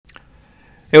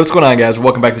Hey, what's going on, guys?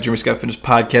 Welcome back to the Jeremy Scott Fitness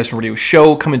Podcast and Radio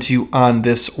Show, coming to you on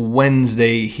this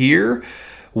Wednesday here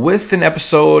with an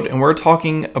episode, and we're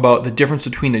talking about the difference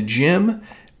between a gym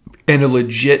and a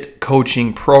legit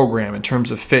coaching program in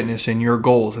terms of fitness and your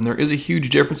goals. And there is a huge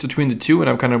difference between the two, and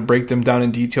I'm kind of break them down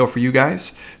in detail for you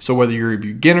guys. So whether you're a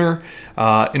beginner,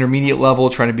 intermediate level,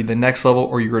 trying to be the next level,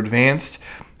 or you're advanced,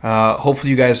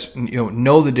 hopefully you guys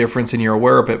know the difference and you're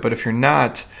aware of it. But if you're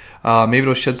not, maybe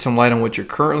it'll shed some light on what you're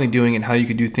currently doing and how you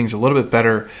could do things a little bit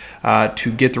better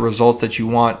to get the results that you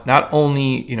want, not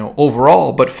only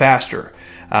overall, but faster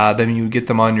than you get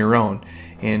them on your own.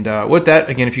 And with that,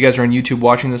 again, if you guys are on YouTube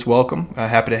watching this, welcome.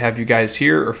 Happy to have you guys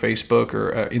here, or Facebook,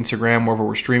 or Instagram, wherever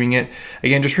we're streaming it.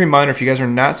 Again, just a reminder, if you guys are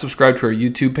not subscribed to our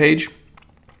YouTube page,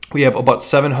 we have about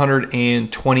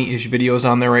 720-ish videos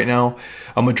on there right now.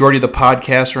 A majority of the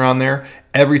podcasts are on there.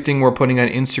 Everything we're putting on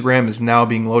Instagram is now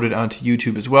being loaded onto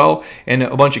YouTube as well. And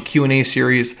a bunch of Q&A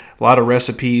series, a lot of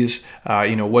recipes,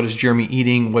 what is Jeremy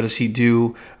eating, what does he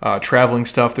do, traveling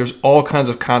stuff. There's all kinds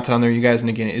of content on there, you guys. And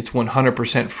again, it's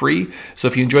 100% free. So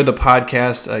if you enjoyed the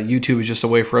podcast, YouTube is just a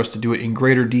way for us to do it in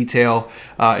greater detail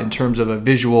in terms of a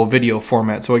visual video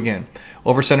format. So again,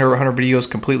 over 700 videos,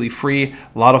 completely free,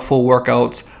 a lot of full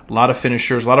workouts, a lot of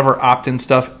finishers, a lot of our opt-in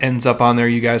stuff ends up on there,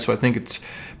 you guys. So I think it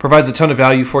provides a ton of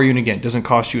value for you. And again, it doesn't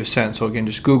cost you a cent. So again,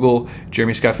 just Google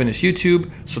Jeremy Scott Fitness YouTube,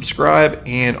 subscribe,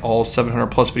 and all 700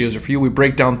 plus videos are for you. We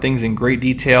break down things in great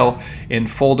detail in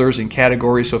folders and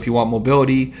categories. So if you want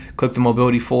mobility, click the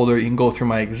mobility folder. You can go through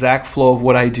my exact flow of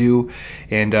what I do,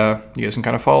 and you guys can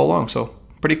kind of follow along. So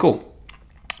pretty cool.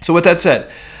 So with that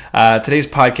said, today's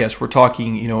podcast, we're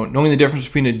talking, knowing the difference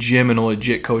between a gym and a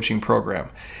legit coaching program.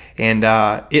 And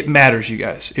it matters, you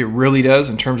guys. It really does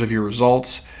in terms of your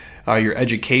results, your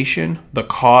education, the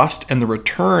cost, and the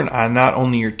return on not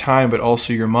only your time, but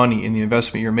also your money and the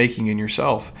investment you're making in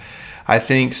yourself. I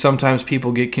think sometimes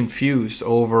people get confused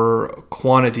over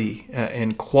quantity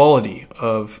and quality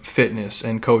of fitness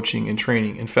and coaching and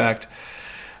training. In fact,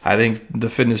 I think the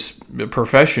fitness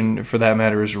profession, for that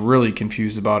matter, is really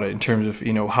confused about it in terms of,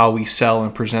 how we sell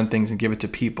and present things and give it to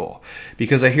people.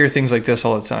 Because I hear things like this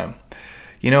all the time.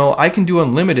 I can do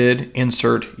unlimited,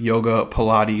 insert yoga,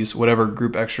 Pilates, whatever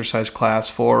group exercise class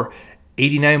for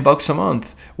 $89 a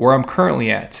month, where I'm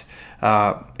currently at.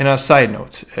 And a side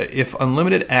note, if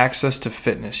unlimited access to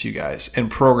fitness, you guys, and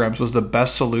programs was the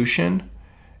best solution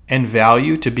and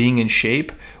value to being in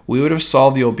shape, we would have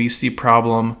solved the obesity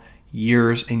problem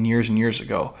years and years and years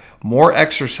ago. More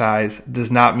exercise does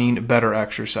not mean better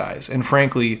exercise. And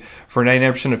frankly, for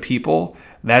 99% of people,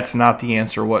 that's not the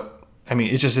answer.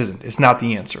 It just isn't. It's not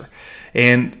the answer.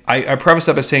 And I preface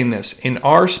that by saying this. In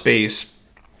our space,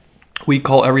 we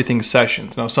call everything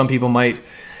sessions. Now, some people might,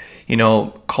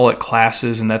 call it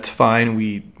classes, and that's fine.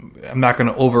 I'm not going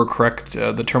to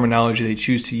overcorrect the terminology they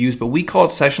choose to use, but we call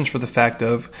it sessions for the fact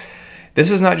of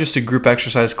this is not just a group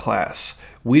exercise class.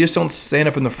 We just don't stand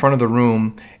up in the front of the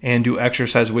room and do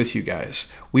exercise with you guys.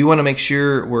 We want to make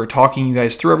sure we're talking you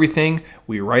guys through everything.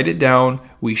 We write it down.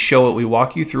 We show it. We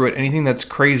walk you through it. Anything that's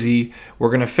crazy, we're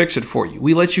going to fix it for you.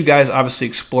 We let you guys obviously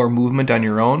explore movement on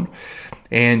your own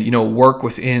and, work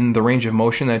within the range of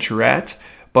motion that you're at.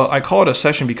 But I call it a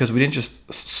session because we didn't just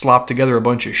slop together a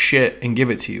bunch of shit and give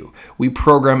it to you. We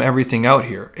program everything out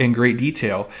here in great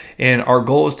detail. And our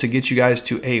goal is to get you guys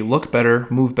to look better,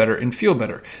 move better, and feel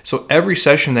better. So every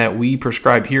session that we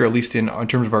prescribe here, at least in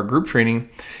terms of our group training,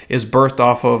 is birthed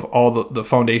off of all the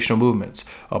foundational movements.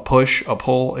 A push, a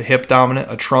pull, a hip dominant,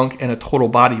 a trunk, and a total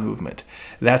body movement.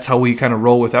 That's how we kind of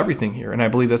roll with everything here. And I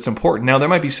believe that's important. Now, there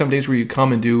might be some days where you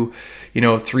come and do,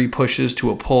 3 pushes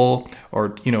to a pull, or,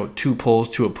 2 pulls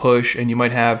to a push, and you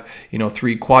might have,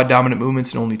 3 quad dominant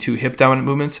movements and only 2 hip dominant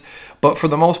movements. But for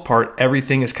the most part,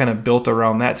 everything is kind of built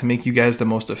around that to make you guys the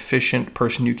most efficient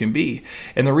person you can be.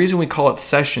 And the reason we call it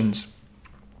sessions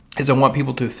is I want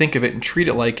people to think of it and treat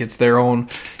it like it's their own,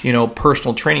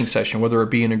 personal training session, whether it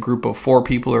be in a group of 4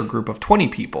 people or a group of 20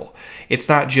 people. It's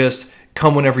not just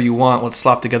come whenever you want, let's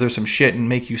slop together some shit and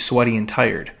make you sweaty and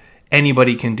tired.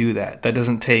 Anybody can do that. That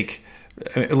doesn't take,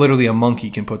 literally a monkey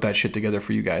can put that shit together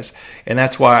for you guys. And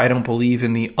that's why I don't believe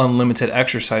in the unlimited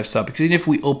exercise stuff. Because even if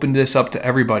we opened this up to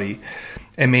everybody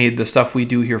and made the stuff we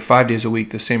do here 5 days a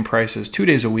week the same price as 2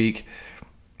 days a week,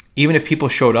 even if people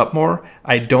showed up more,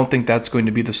 I don't think that's going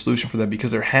to be the solution for them,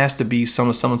 because there has to be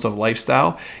some semblance of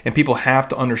lifestyle, and people have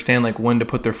to understand when to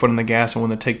put their foot on the gas and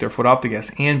when to take their foot off the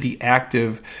gas and be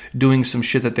active doing some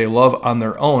shit that they love on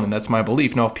their own. And that's my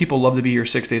belief. Now, if people love to be here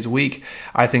 6 days a week,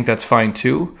 I think that's fine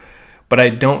too. But I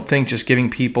don't think just giving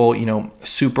people,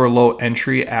 super low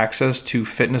entry access to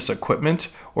fitness equipment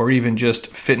or even just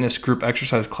fitness group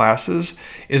exercise classes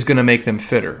is going to make them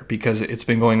fitter, because it's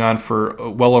been going on for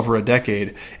well over a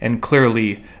decade, and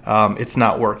clearly it's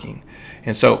not working.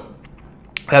 And so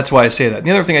that's why I say that. And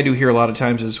the other thing I do hear a lot of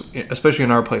times is, especially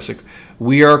in our place, like,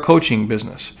 we are a coaching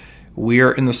business. We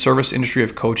are in the service industry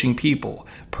of coaching people,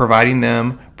 providing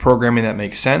them programming that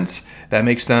makes sense, that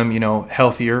makes them,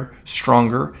 healthier,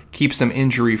 stronger, keeps them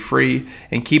injury-free,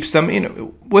 and keeps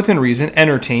them, within reason,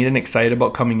 entertained and excited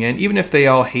about coming in. Even if they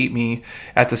all hate me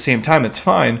at the same time, it's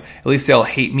fine. At least they all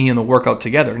hate me in the workout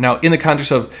together. Now, in the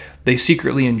context of they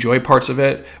secretly enjoy parts of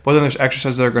it, but then there's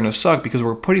exercises that are going to suck because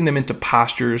we're putting them into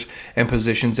postures and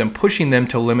positions and pushing them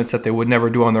to limits that they would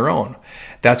never do on their own.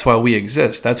 That's why we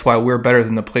exist. That's why we're better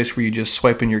than the place where you just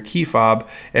swipe in your key fob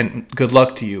and good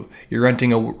luck to you. You're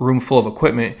renting a room full of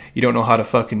equipment you don't know how to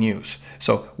fucking use.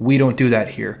 So we don't do that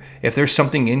here. If there's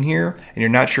something in here and you're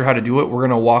not sure how to do it, we're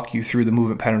going to walk you through the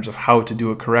movement patterns of how to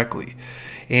do it correctly.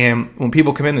 And when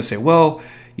people come in and say, well,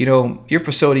 your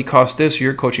facility costs this,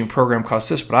 your coaching program costs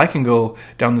this, but I can go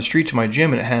down the street to my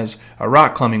gym and it has a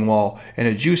rock climbing wall and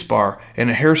a juice bar and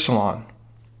a hair salon.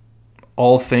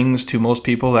 All things to most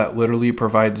people that literally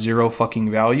provide zero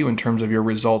fucking value in terms of your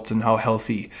results and how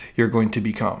healthy you're going to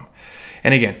become.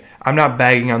 And again, I'm not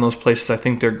bagging on those places. I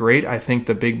think they're great. I think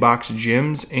the big box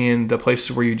gyms and the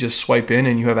places where you just swipe in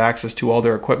and you have access to all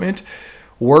their equipment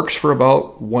works for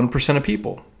about 1% of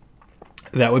people.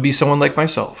 That would be someone like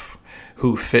myself,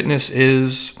 who fitness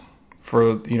is,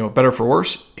 for better for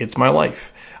worse, it's my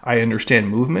life. I understand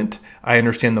movement. I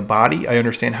understand the body. I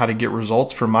understand how to get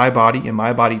results for my body and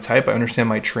my body type. I understand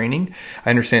my training.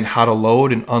 I understand how to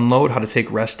load and unload, how to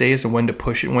take rest days and when to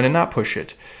push it and when to not push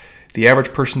it. The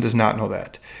average person does not know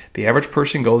that. The average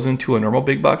person goes into a normal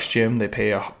big box gym. They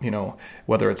pay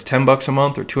whether it's $10 a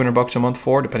month or $200 a month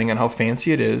for, depending on how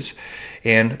fancy it is,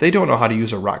 and they don't know how to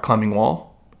use a rock climbing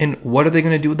wall. And what are they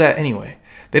going to do with that anyway?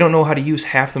 They don't know how to use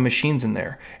half the machines in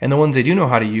there. And the ones they do know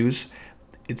how to use,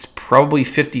 it's probably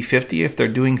 50-50 if they're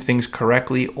doing things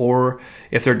correctly or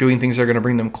if they're doing things that are going to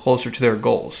bring them closer to their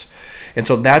goals. And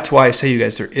so that's why I say, you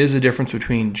guys, there is a difference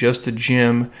between just a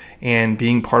gym and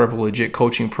being part of a legit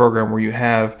coaching program where you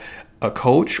have a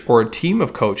coach or a team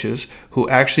of coaches who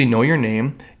actually know your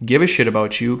name, give a shit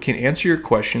about you, can answer your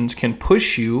questions, can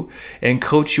push you and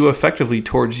coach you effectively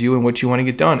towards you and what you want to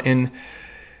get done. And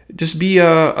just be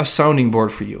a sounding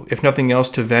board for you, if nothing else,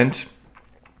 to vent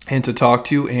and to talk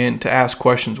to and to ask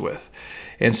questions with.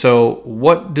 And so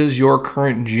what does your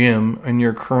current gym and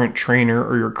your current trainer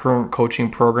or your current coaching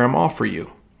program offer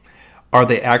you? Are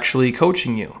they actually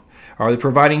coaching you? Are they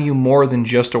providing you more than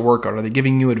just a workout? Are they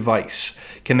giving you advice?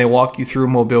 Can they walk you through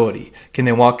mobility? Can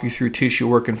they walk you through tissue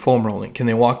work and foam rolling? Can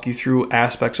they walk you through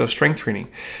aspects of strength training?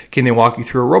 Can they walk you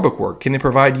through aerobic work? Can they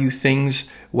provide you things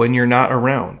when you're not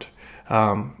around?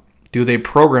 Do they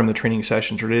program the training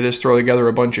sessions, or do they just throw together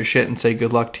a bunch of shit and say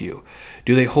good luck to you?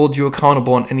 Do they hold you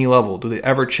accountable on any level? Do they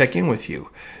ever check in with you?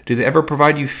 Do they ever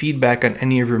provide you feedback on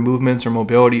any of your movements or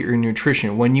mobility or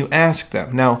nutrition when you ask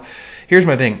them? Now, here's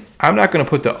my thing. I'm not going to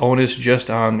put the onus just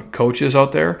on coaches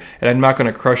out there, and I'm not going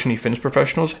to crush any fitness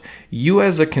professionals. You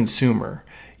as a consumer,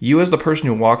 you as the person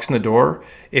who walks in the door,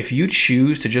 if you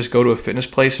choose to just go to a fitness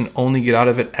place and only get out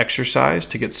of it exercise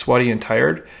to get sweaty and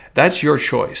tired, that's your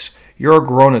choice. You're a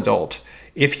grown adult.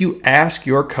 If you ask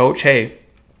your coach, hey,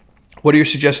 what are your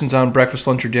suggestions on breakfast,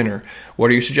 lunch, or dinner?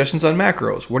 What are your suggestions on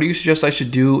macros? What do you suggest I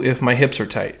should do if my hips are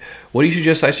tight? What do you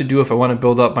suggest I should do if I want to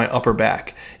build up my upper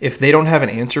back? If they don't have an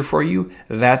answer for you,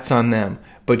 that's on them.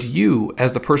 But you,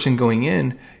 as the person going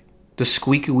in, the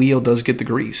squeaky wheel does get the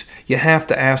grease. You have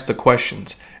to ask the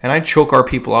questions. And I choke our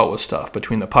people out with stuff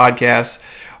between the podcast,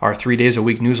 our 3 days a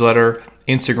week newsletter,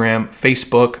 Instagram,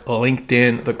 Facebook,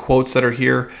 LinkedIn, the quotes that are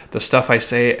here, the stuff I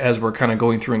say as we're kind of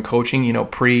going through and coaching,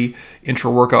 pre,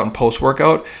 intra-workout, and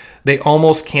post-workout. They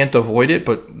almost can't avoid it,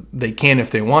 but they can if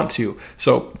they want to.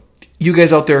 So you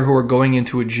guys out there who are going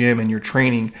into a gym and you're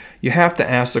training, you have to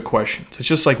ask the questions. It's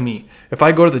just like me. If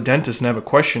I go to the dentist and have a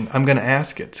question, I'm going to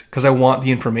ask it because I want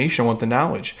the information. I want the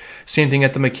knowledge. Same thing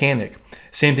at the mechanic.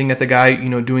 Same thing at the guy,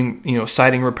 doing,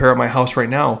 siding repair at my house right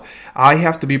now. I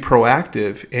have to be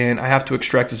proactive and I have to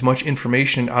extract as much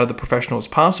information out of the professional as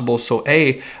possible. So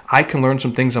A, I can learn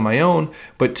some things on my own,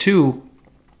 but two,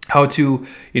 how to,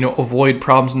 avoid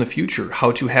problems in the future,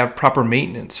 how to have proper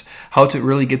maintenance, how to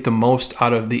really get the most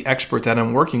out of the expert that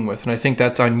I'm working with. And I think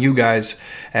that's on you guys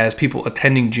as people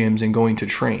attending gyms and going to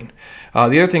train. The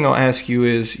other thing I'll ask you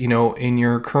is, in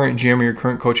your current gym or your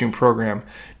current coaching program,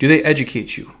 do they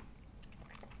educate you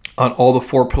on all the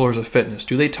 4 pillars of fitness?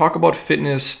 Do they talk about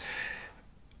fitness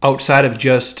outside of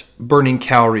just burning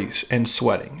calories and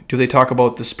sweating? Do they talk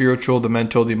about the spiritual, the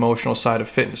mental, the emotional side of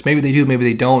fitness? Maybe they do, maybe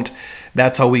they don't.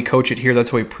 That's how we coach it here.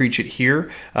 That's how we preach it here.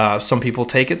 Some people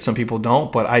take it, some people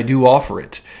don't, but I do offer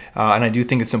it. And I do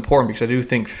think it's important because I do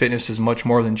think fitness is much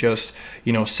more than just,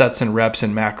 sets and reps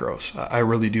and macros. I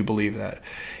really do believe that.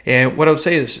 And what I would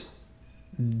say is,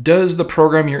 does the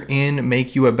program you're in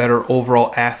make you a better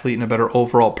overall athlete and a better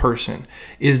overall person?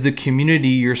 Is the community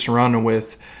you're surrounded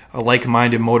with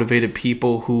like-minded, motivated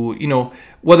people who,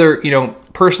 whether,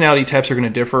 personality types are going to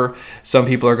differ. Some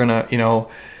people are going to,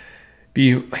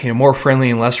 be more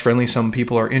friendly and less friendly. Some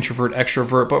people are introvert,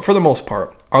 extrovert, but for the most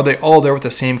part, are they all there with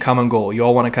the same common goal? You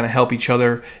all want to kind of help each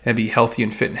other and be healthy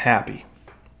and fit and happy.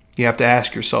 You have to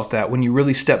ask yourself that when you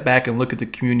really step back and look at the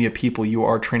community of people you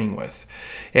are training with.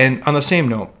 And on the same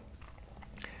note,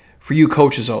 for you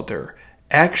coaches out there,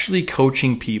 actually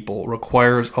coaching people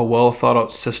requires a well thought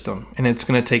out system, and it's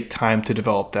going to take time to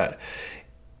develop that.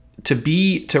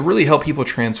 To really help people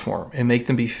transform and make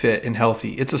them be fit and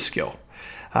healthy, it's a skill.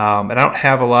 And I don't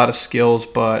have a lot of skills,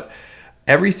 but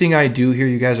everything I do here,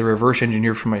 you guys, are reverse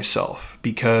engineered for myself,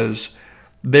 because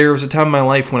there was a time in my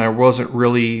life when I wasn't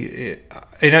really,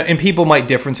 and people might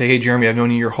differ and say, hey, Jeremy, I've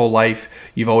known you your whole life.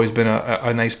 You've always been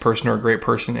a nice person or a great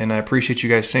person, and I appreciate you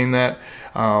guys saying that.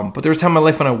 But there was a time in my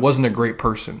life when I wasn't a great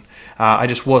person. I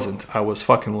just wasn't. I was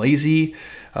fucking lazy.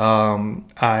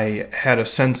 I had a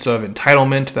sense of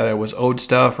entitlement that I was owed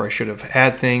stuff or I should have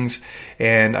had things.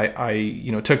 And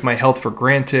I took my health for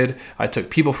granted. I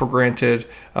took people for granted.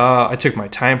 I took my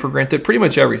time for granted, pretty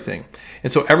much everything.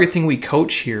 And so everything we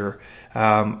coach here,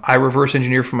 I reverse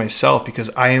engineer for myself, because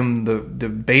I am the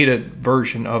beta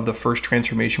version of the first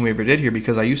transformation we ever did here,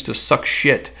 because I used to suck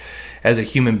shit as a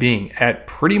human being at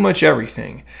pretty much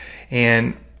everything.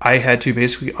 And I had to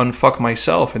basically unfuck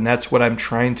myself, and that's what I'm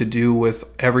trying to do with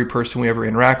every person we ever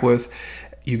interact with.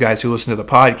 You guys who listen to the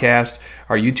podcast,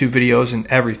 our YouTube videos, and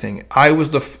everything. I was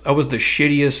the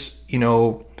shittiest,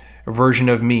 version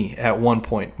of me at one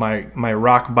point. My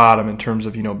rock bottom in terms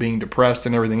of being depressed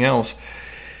and everything else.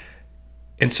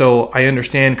 And so I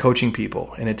understand coaching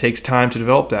people, and it takes time to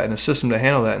develop that and a system to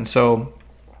handle that. And so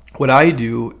what I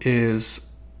do is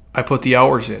I put the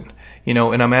hours in,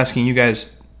 and I'm asking you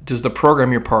guys, does the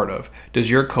program you're part of, does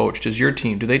your coach, does your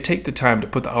team, do they take the time to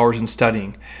put the hours in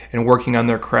studying and working on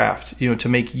their craft, to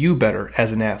make you better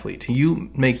as an athlete, to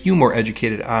make you more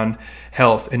educated on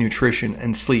health and nutrition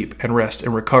and sleep and rest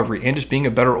and recovery and just being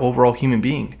a better overall human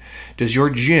being? Does your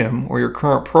gym or your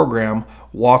current program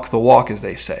walk the walk, as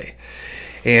they say?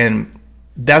 And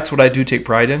that's what I do take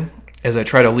pride in, as I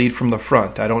try to lead from the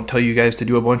front. I don't tell you guys to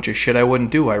do a bunch of shit I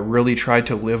wouldn't do. I really try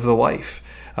to live the life.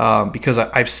 Because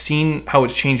I've seen how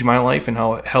it's changed my life and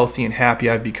how healthy and happy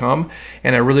I've become.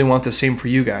 And I really want the same for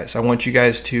you guys. I want you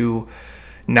guys to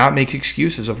not make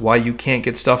excuses of why you can't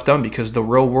get stuff done, because the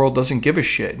real world doesn't give a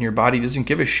shit and your body doesn't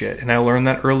give a shit. And I learned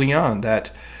that early on,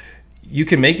 that you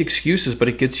can make excuses, but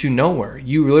it gets you nowhere.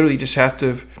 You literally just have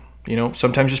to,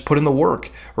 sometimes just put in the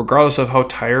work, regardless of how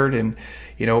tired and,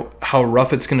 how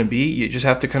rough it's going to be. You just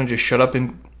have to kind of just shut up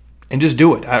and just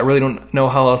do it. I really don't know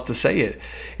how else to say it.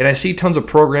 And I see tons of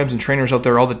programs and trainers out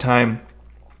there all the time,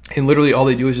 and literally all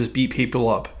they do is just beat people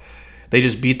up. They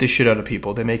just beat the shit out of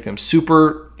people. They make them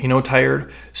super,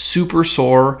 tired, super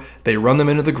sore. They run them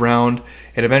into the ground,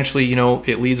 and eventually,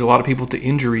 it leads a lot of people to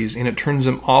injuries, and it turns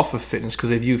them off of fitness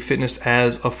because they view fitness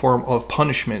as a form of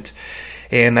punishment.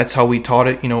 And that's how we taught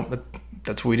it,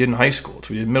 that's what we did in high school. It's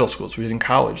what we did in middle school. It's what we did in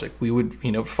college. Like, we would,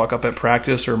 fuck up at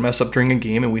practice or mess up during a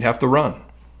game, and we'd have to run.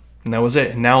 And that was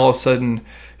it. And now all of a sudden,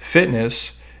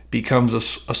 fitness becomes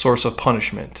a source of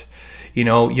punishment.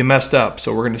 You messed up,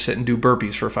 so we're going to sit and do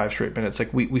burpees for 5 straight minutes.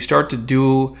 Like, we start to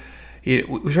do it.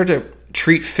 We start to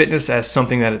treat fitness as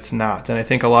something that it's not. And I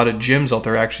think a lot of gyms out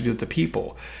there actually do it to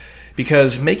people,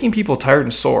 because making people tired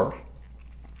and sore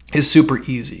is super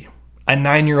easy. A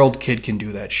 9-year-old kid can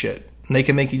do that shit. And they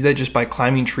can make you do that just by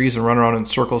climbing trees and run around in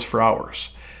circles for hours.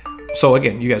 So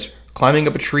again, you guys, climbing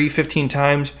up a tree 15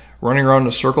 times, running around in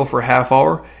a circle for a half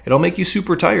hour, it'll make you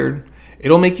super tired.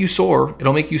 It'll make you sore.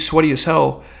 It'll make you sweaty as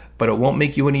hell, but it won't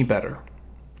make you any better.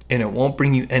 And it won't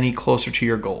bring you any closer to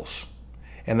your goals.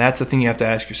 And that's the thing you have to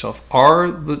ask yourself. Are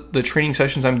the training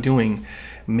sessions I'm doing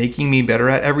making me better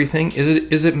at everything?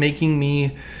 Is it making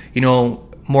me,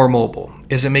 more mobile?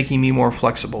 Is it making me more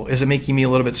flexible? Is it making me a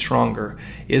little bit stronger?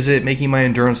 Is it making my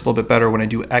endurance a little bit better when I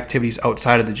do activities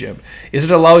outside of the gym? Is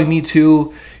it allowing me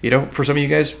to, for some of you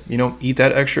guys, eat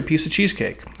that extra piece of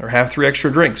cheesecake or have 3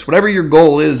 extra drinks? Whatever your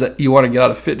goal is that you want to get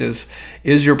out of fitness,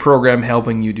 is your program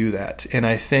helping you do that? And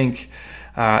I think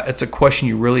it's a question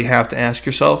you really have to ask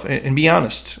yourself and be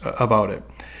honest about it.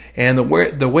 And the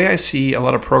way I see a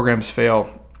lot of programs fail,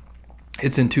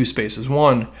 it's in two spaces.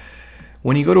 One,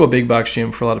 when you go to a big box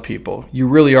gym, for a lot of people, you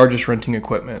really are just renting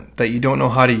equipment that you don't know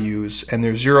how to use, and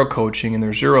there's zero coaching and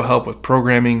there's zero help with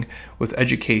programming, with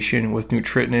education, with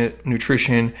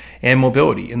nutrition, and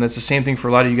mobility. And that's the same thing for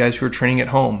a lot of you guys who are training at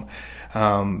home.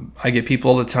 I get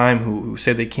people all the time who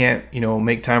say they can't,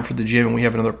 make time for the gym, and we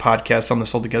have another podcast on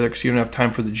this altogether because you don't have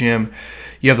time for the gym.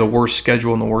 You have the worst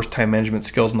schedule and the worst time management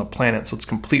skills on the planet, so it's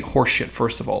complete horseshit,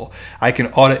 first of all. I can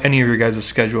audit any of your guys'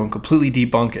 schedule and completely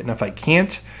debunk it, and if I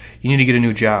can't, you need to get a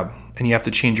new job, and you have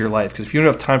to change your life, because if you don't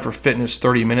have time for fitness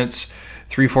 30 minutes,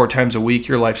 3-4 times a week,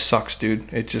 your life sucks, dude.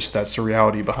 That's the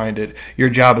reality behind it. Your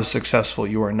job is successful.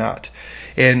 You are not.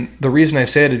 And the reason I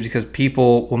say it is because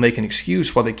people will make an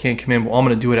excuse why they can't come in. Well, I'm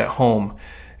going to do it at home.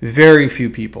 Very few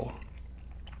people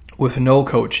with no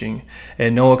coaching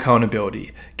and no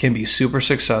accountability can be super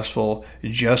successful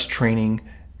just training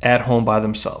at home by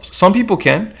themselves. Some people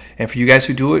can, and for you guys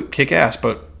who do it, kick ass,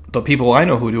 but the people I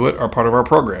know who do it are part of our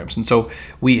programs, and so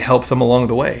we help them along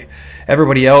the way.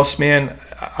 Everybody else, man,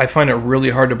 I find it really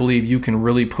hard to believe you can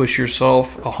really push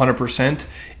yourself 100%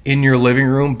 in your living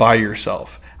room by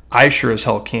yourself. I sure as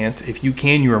hell can't. If you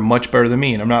can, you are much better than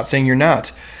me, and I'm not saying you're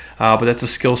not, but that's a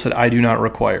skill set I do not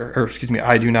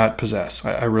I do not possess.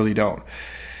 I really don't.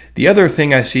 The other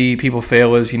thing I see people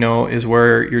fail is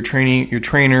where your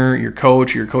trainer, your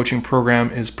coach, your coaching program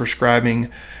is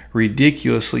prescribing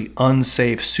ridiculously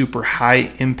unsafe, super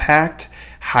high impact,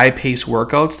 high pace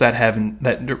workouts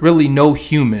that really no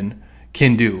human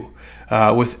can do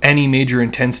with any major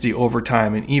intensity over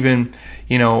time. And even,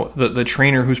 the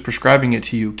trainer who's prescribing it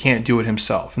to you can't do it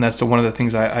himself. And that's one of the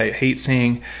things I hate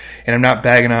saying, and I'm not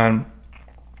bagging on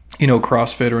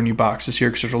CrossFit or any boxes here,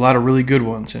 because there's a lot of really good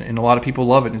ones, and a lot of people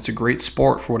love it, and it's a great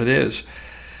sport for what it is.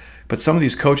 But some of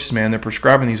these coaches, man, they're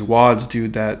prescribing these WODs,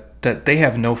 dude, that they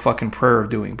have no fucking prayer of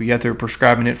doing, but yet they're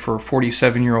prescribing it for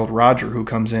 47-year-old Roger who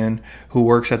comes in, who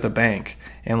works at the bank.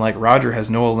 And Roger has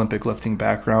no Olympic lifting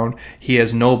background, he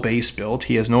has no base built,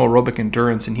 he has no aerobic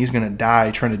endurance, and he's going to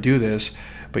die trying to do this,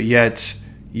 but yet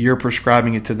you're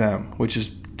prescribing it to them, which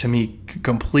is, to me,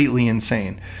 completely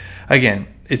insane. Again,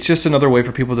 it's just another way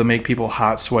for people to make people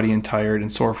hot, sweaty, and tired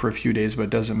and sore for a few days, but it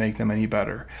doesn't make them any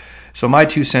better. So my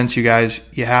 2 cents, you guys,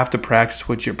 you have to practice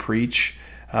what you preach,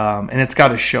 and it's got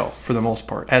to show for the most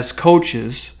part. As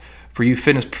coaches, for you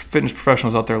fitness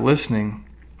professionals out there listening,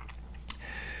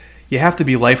 you have to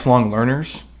be lifelong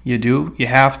learners. You do. You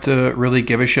have to really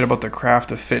give a shit about the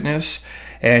craft of fitness,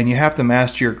 and you have to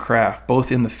master your craft,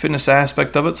 both in the fitness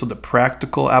aspect of it, so the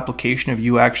practical application of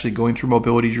you actually going through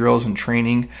mobility drills and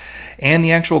training, and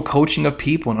the actual coaching of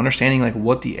people and understanding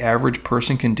what the average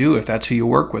person can do if that's who you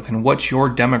work with, and what your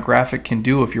demographic can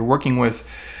do if you're working with,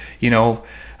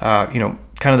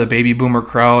 kind of the baby boomer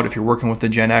crowd, if you're working with the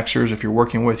Gen Xers, if you're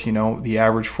working with, the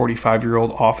average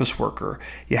 45-year-old office worker.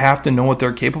 You have to know what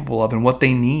they're capable of and what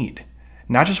they need.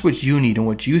 Not just what you need and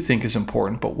what you think is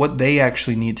important, but what they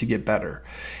actually need to get better.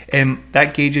 And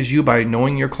that gauges you by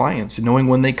knowing your clients and knowing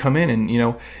when they come in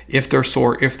and, if they're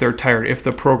sore, if they're tired, if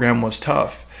the program was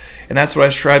tough. And that's what I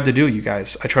strive to do, you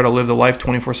guys. I try to live the life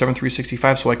 24/7,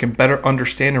 365 so I can better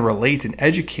understand and relate and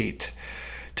educate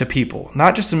to people.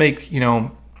 Not just to make,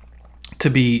 to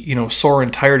be, sore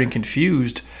and tired and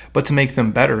confused, but to make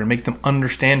them better and make them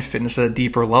understand fitness at a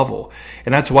deeper level.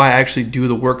 And that's why I actually do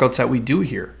the workouts that we do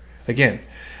here. Again,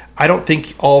 I don't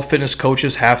think all fitness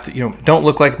coaches have to, don't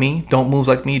look like me, don't move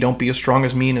like me, don't be as strong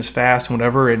as me and as fast and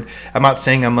whatever. And I'm not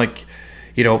saying I'm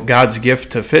God's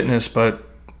gift to fitness, but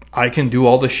I can do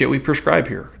all the shit we prescribe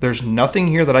here. There's nothing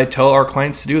here that I tell our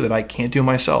clients to do that I can't do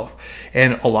myself.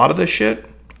 And a lot of this shit,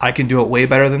 I can do it way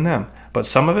better than them. But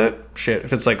some of it, shit,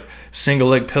 if it's single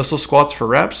leg pistol squats for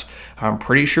reps, I'm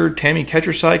pretty sure Tammy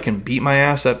Ketcherside can beat my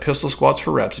ass at pistol squats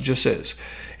for reps. It just is.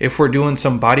 If we're doing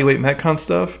some bodyweight Metcon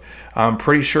stuff, I'm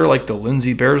pretty sure the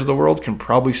Lindsay Bears of the world can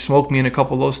probably smoke me in a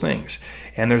couple of those things.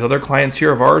 And there's other clients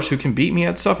here of ours who can beat me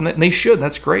at stuff, and they should.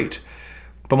 That's great.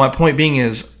 But my point being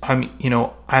is,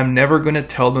 I'm never going to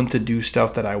tell them to do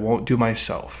stuff that I won't do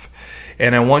myself.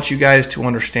 And I want you guys to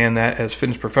understand that as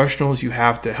fitness professionals, you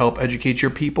have to help educate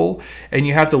your people, and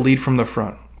you have to lead from the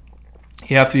front.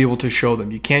 You have to be able to show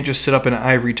them. You can't just sit up in an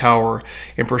ivory tower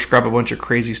and prescribe a bunch of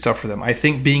crazy stuff for them. I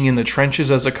think being in the trenches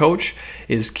as a coach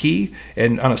is key.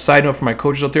 And on a side note for my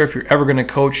coaches out there, if you're ever going to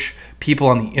coach people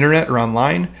on the internet or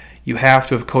online, you have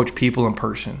to have coached people in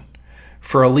person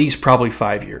for at least probably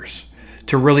 5 years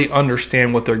to really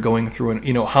understand what they're going through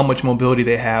and how much mobility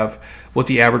they have, what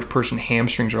the average person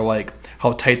hamstrings are like,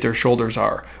 how tight their shoulders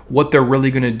are, what they're really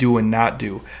going to do and not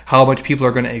do, how much people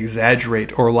are going to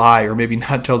exaggerate or lie or maybe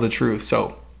not tell the truth.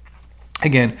 So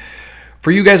again, For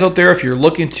you guys out there, if you're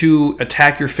looking to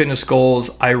attack your fitness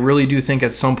goals, I really do think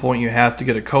at some point you have to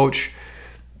get a coach,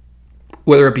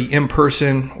 whether it be in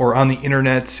person or on the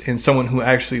internet, and someone who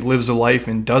actually lives a life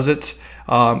and does it,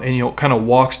 and kind of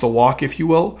walks the walk, if you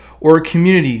will, or a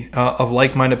community of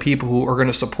like-minded people who are going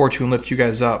to support you and lift you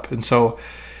guys up. And so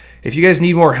if you guys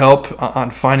need more help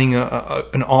on finding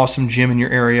an awesome gym in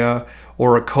your area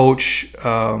or a coach,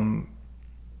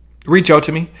 reach out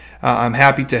to me. I'm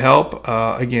happy to help.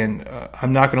 Again,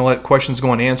 I'm not going to let questions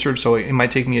go unanswered, so it might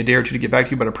take me a day or two to get back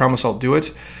to you, but I promise I'll do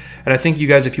it. And I think you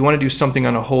guys, if you want to do something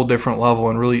on a whole different level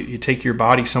and really you take your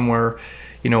body somewhere,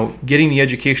 getting the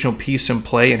educational piece in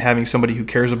play and having somebody who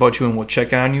cares about you and will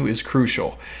check on you is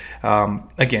crucial.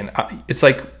 Again, it's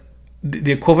like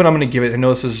the equivalent I'm going to give it. I know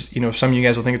this is, some of you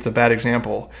guys will think it's a bad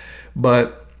example,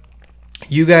 but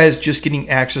you guys just getting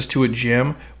access to a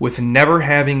gym with never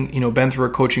having, been through a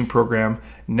coaching program,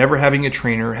 never having a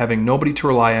trainer, having nobody to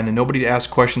rely on and nobody to ask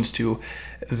questions to,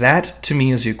 that to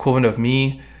me is the equivalent of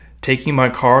me taking my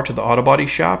car to the auto body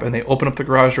shop and they open up the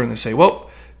garage door and they say,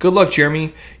 well, good luck,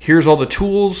 Jeremy. Here's all the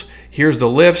tools. Here's the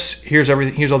lifts. Here's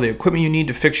everything. Here's all the equipment you need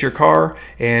to fix your car.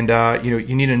 And,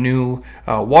 you need a new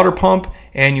water pump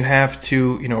and you have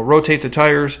to, rotate the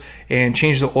tires and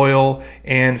change the oil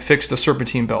and fix the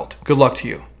serpentine belt. Good luck to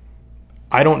you.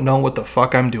 I don't know what the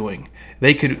fuck I'm doing.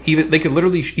 They could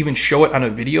literally even show it on a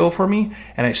video for me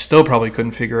and I still probably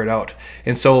couldn't figure it out.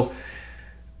 And so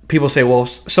people say, well,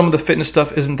 some of the fitness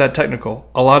stuff isn't that technical.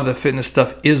 A lot of the fitness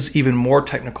stuff is even more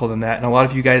technical than that. And a lot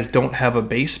of you guys don't have a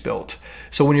base built.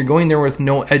 So when you're going there with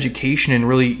no education and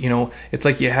really, it's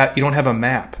like you don't have a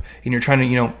map and you're trying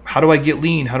to, how do I get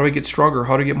lean? How do I get stronger?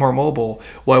 How do I get more mobile?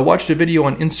 Well, I watched a video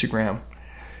on Instagram.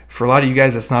 For a lot of you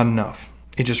guys, that's not enough.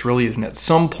 It just really isn't. At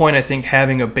some point, I think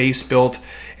having a base built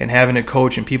and having a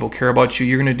coach and people care about you,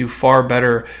 you're going to do far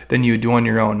better than you would do on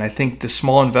your own. And I think the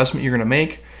small investment you're going to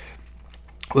make,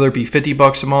 whether it be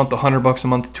 $50 a month, $100 a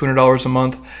month, $200 a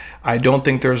month, I don't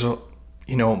think there's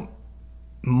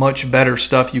much better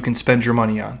stuff you can spend your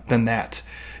money on than that.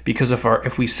 Because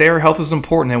if we say our health is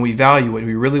important and we value it,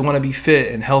 we really want to be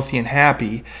fit and healthy and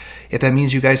happy, if that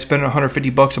means you guys spend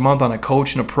 $150 a month on a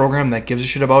coach and a program that gives a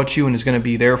shit about you and is going to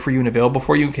be there for you and available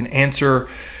for you, can answer,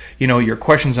 your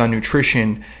questions on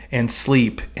nutrition and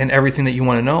sleep and everything that you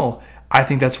want to know, I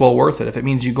think that's well worth it. If it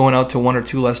means you going out to 1 or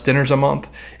 2 less dinners a month,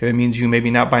 if it means you maybe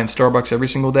not buying Starbucks every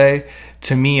single day,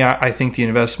 to me, I think the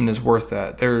investment is worth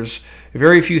that. There's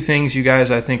very few things you guys,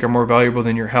 I think, are more valuable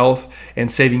than your health and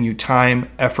saving you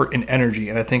time, effort, and energy.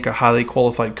 And I think a highly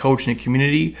qualified coach in a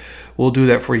community will do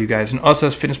that for you guys. And us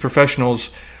as fitness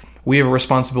professionals, we have a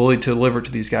responsibility to deliver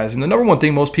to these guys. And the number one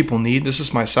thing most people need, this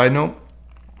is my side note,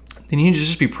 they need to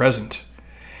just be present.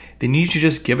 They need you to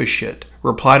just give a shit.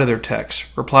 Reply to their texts,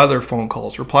 reply to their phone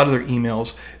calls, reply to their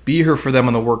emails, be here for them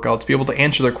on the workouts, be able to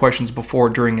answer their questions before,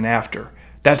 during, and after.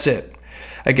 That's it.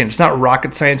 Again, it's not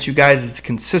rocket science, you guys. It's the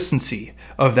consistency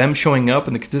of them showing up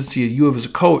and the consistency of you as a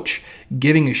coach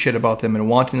giving a shit about them and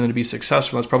wanting them to be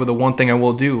successful. That's probably the one thing I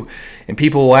will do. And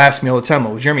people will ask me all the time,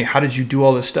 well, Jeremy, how did you do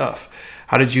all this stuff?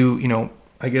 How did you,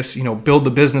 build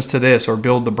the business to this or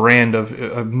build the brand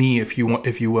of me, if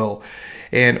you will.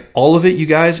 And all of it, you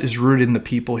guys, is rooted in the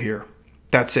people here.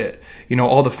 That's it.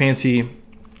 All the fancy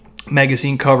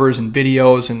magazine covers and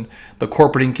videos and the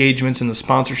corporate engagements and the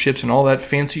sponsorships and all that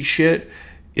fancy shit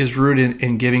is rooted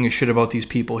in giving a shit about these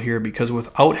people here, because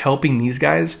without helping these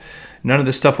guys, none of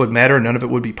this stuff would matter. None of it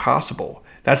would be possible.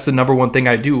 That's the number one thing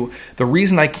I do. The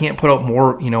reason I can't put out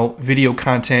more, video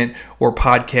content or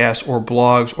podcasts or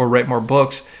blogs or write more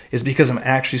books is because I'm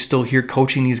actually still here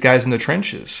coaching these guys in the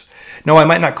trenches. No, I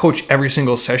might not coach every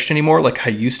single session anymore like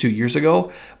I used to years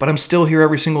ago, but I'm still here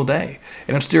every single day.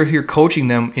 And I'm still here coaching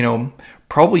them,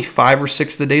 probably 5 or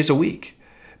 6 of the days a week,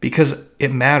 because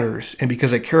it matters and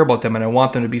because I care about them and I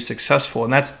want them to be successful.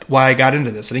 And that's why I got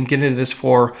into this. I didn't get into this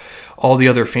for all the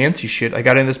other fancy shit. I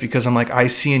got into this because I'm like, I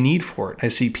see a need for it. I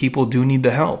see people do need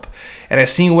the help. And I've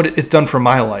seen what it's done for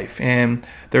my life. And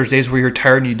there's days where you're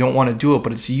tired and you don't want to do it,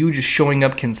 but it's you just showing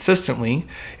up consistently.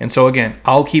 And so again,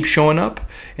 I'll keep showing up.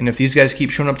 And if these guys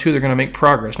keep showing up too, they're going to make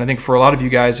progress. And I think for a lot of you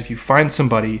guys, if you find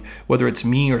somebody, whether it's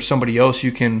me or somebody else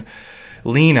you can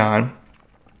lean on,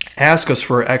 ask us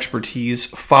for expertise,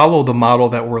 follow the model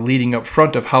that we're leading up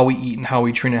front of how we eat and how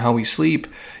we train and how we sleep,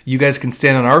 you guys can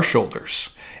stand on our shoulders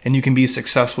and you can be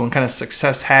successful and kind of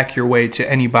success hack your way to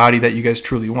any body that you guys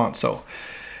truly want. So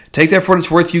take that for what it's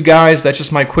worth, you guys. That's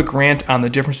just my quick rant on the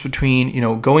difference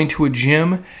between, going to a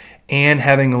gym and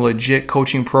having a legit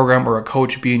coaching program or a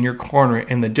coach be in your corner,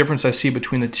 and the difference I see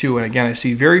between the two. And again, I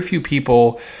see very few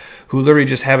people who literally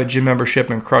just have a gym membership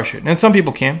and crush it. And some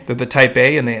people can. They're the type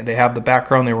A, and they have the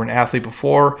background. They were an athlete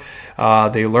before.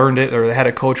 They learned it, or they had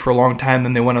a coach for a long time,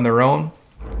 then they went on their own.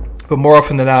 But more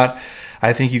often than not,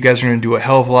 I think you guys are going to do a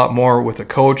hell of a lot more with a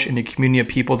coach and a community of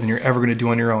people than you're ever going to do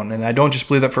on your own. And I don't just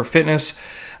believe that for fitness.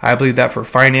 I believe that for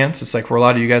finance. It's like for a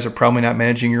lot of you guys are probably not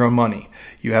managing your own money.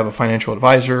 You have a financial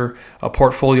advisor, a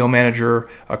portfolio manager,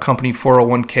 a company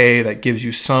 401k that gives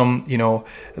you some,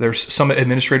 there's some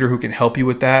administrator who can help you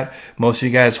with that. Most of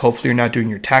you guys, hopefully you're not doing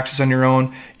your taxes on your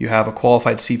own. You have a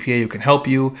qualified CPA who can help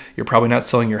you. You're probably not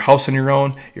selling your house on your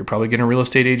own. You're probably getting a real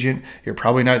estate agent. You're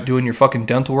probably not doing your fucking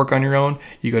dental work on your own.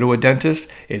 You go to a dentist.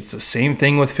 It's the same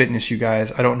thing with fitness, you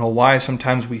guys. I don't know why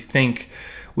sometimes we think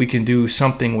we can do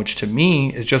something which to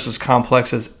me is just as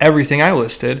complex as everything I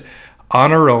listed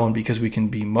on our own, because we can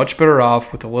be much better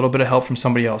off with a little bit of help from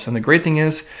somebody else. And the great thing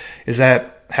is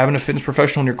that having a fitness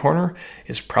professional in your corner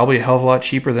is probably a hell of a lot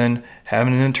cheaper than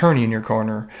having an attorney in your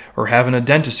corner or having a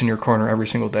dentist in your corner every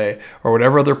single day or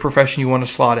whatever other profession you want to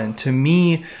slot in. To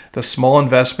me, the small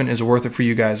investment is worth it for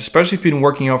you guys, especially if you've been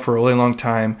working out for a really long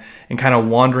time and kind of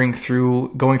wandering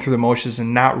through, going through the motions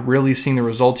and not really seeing the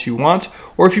results you want,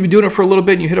 or if you've been doing it for a little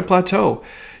bit and you hit a plateau.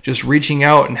 Just reaching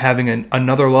out and having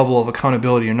another level of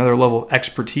accountability, another level of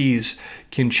expertise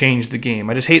can change the game.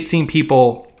 I just hate seeing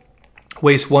people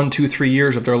waste 1, 2, 3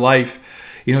 years of their life,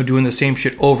 doing the same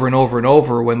shit over and over and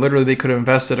over, when literally they could have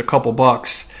invested a couple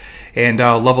bucks and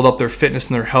leveled up their fitness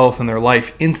and their health and their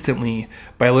life instantly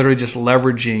by literally just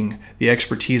leveraging the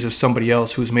expertise of somebody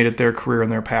else who's made it their career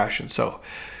and their passion. So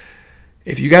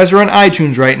if you guys are on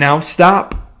iTunes right now,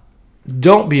 stop.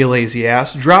 Don't be a lazy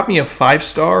ass. Drop me a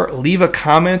 5-star. Leave a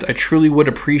comment. I truly would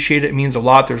appreciate it. It means a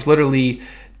lot. There's literally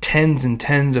tens and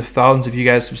tens of thousands of you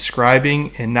guys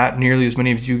subscribing and not nearly as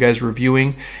many of you guys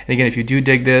reviewing. And again, if you do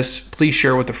dig this, please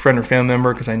share it with a friend or family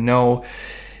member, because I know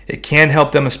it can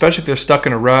help them, especially if they're stuck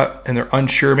in a rut and they're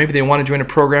unsure. Maybe they want to join a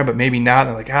program, but maybe not.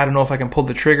 They're like, I don't know if I can pull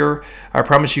the trigger. I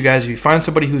promise you guys, if you find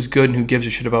somebody who's good and who gives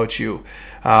a shit about you,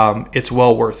 it's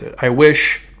well worth it. I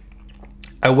wish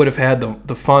I would have had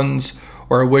the funds,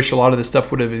 or I wish a lot of this stuff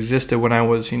would have existed when I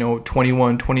was,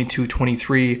 21, 22,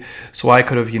 23, so I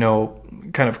could have,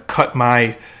 kind of cut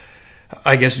my,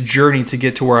 journey to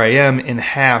get to where I am in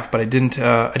half, but I didn't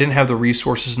have the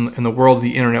resources in the world.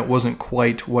 The internet wasn't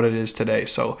quite what it is today.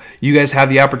 So you guys have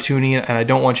the opportunity, and I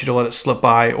don't want you to let it slip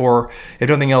by, or if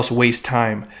nothing else, waste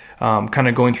time kind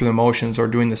of going through the motions or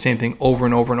doing the same thing over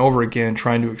and over and over again,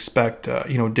 trying to expect,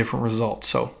 different results.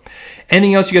 So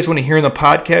anything else you guys want to hear in the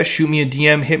podcast, shoot me a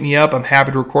DM, hit me up. I'm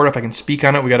happy to record if I can speak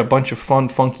on it. We got a bunch of fun,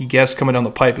 funky guests coming down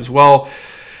the pipe as well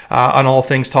on all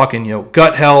things talking,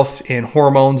 gut health and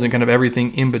hormones and kind of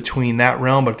everything in between that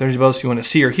realm. But if there's anybody else you want to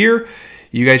see or hear,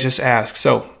 you guys just ask.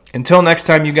 So until next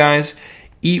time, you guys,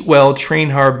 eat well, train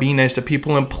hard, be nice to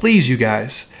people, and please, you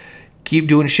guys, keep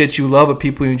doing shit you love with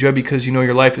people you enjoy, because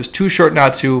your life is too short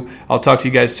not to. I'll talk to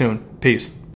you guys soon. Peace.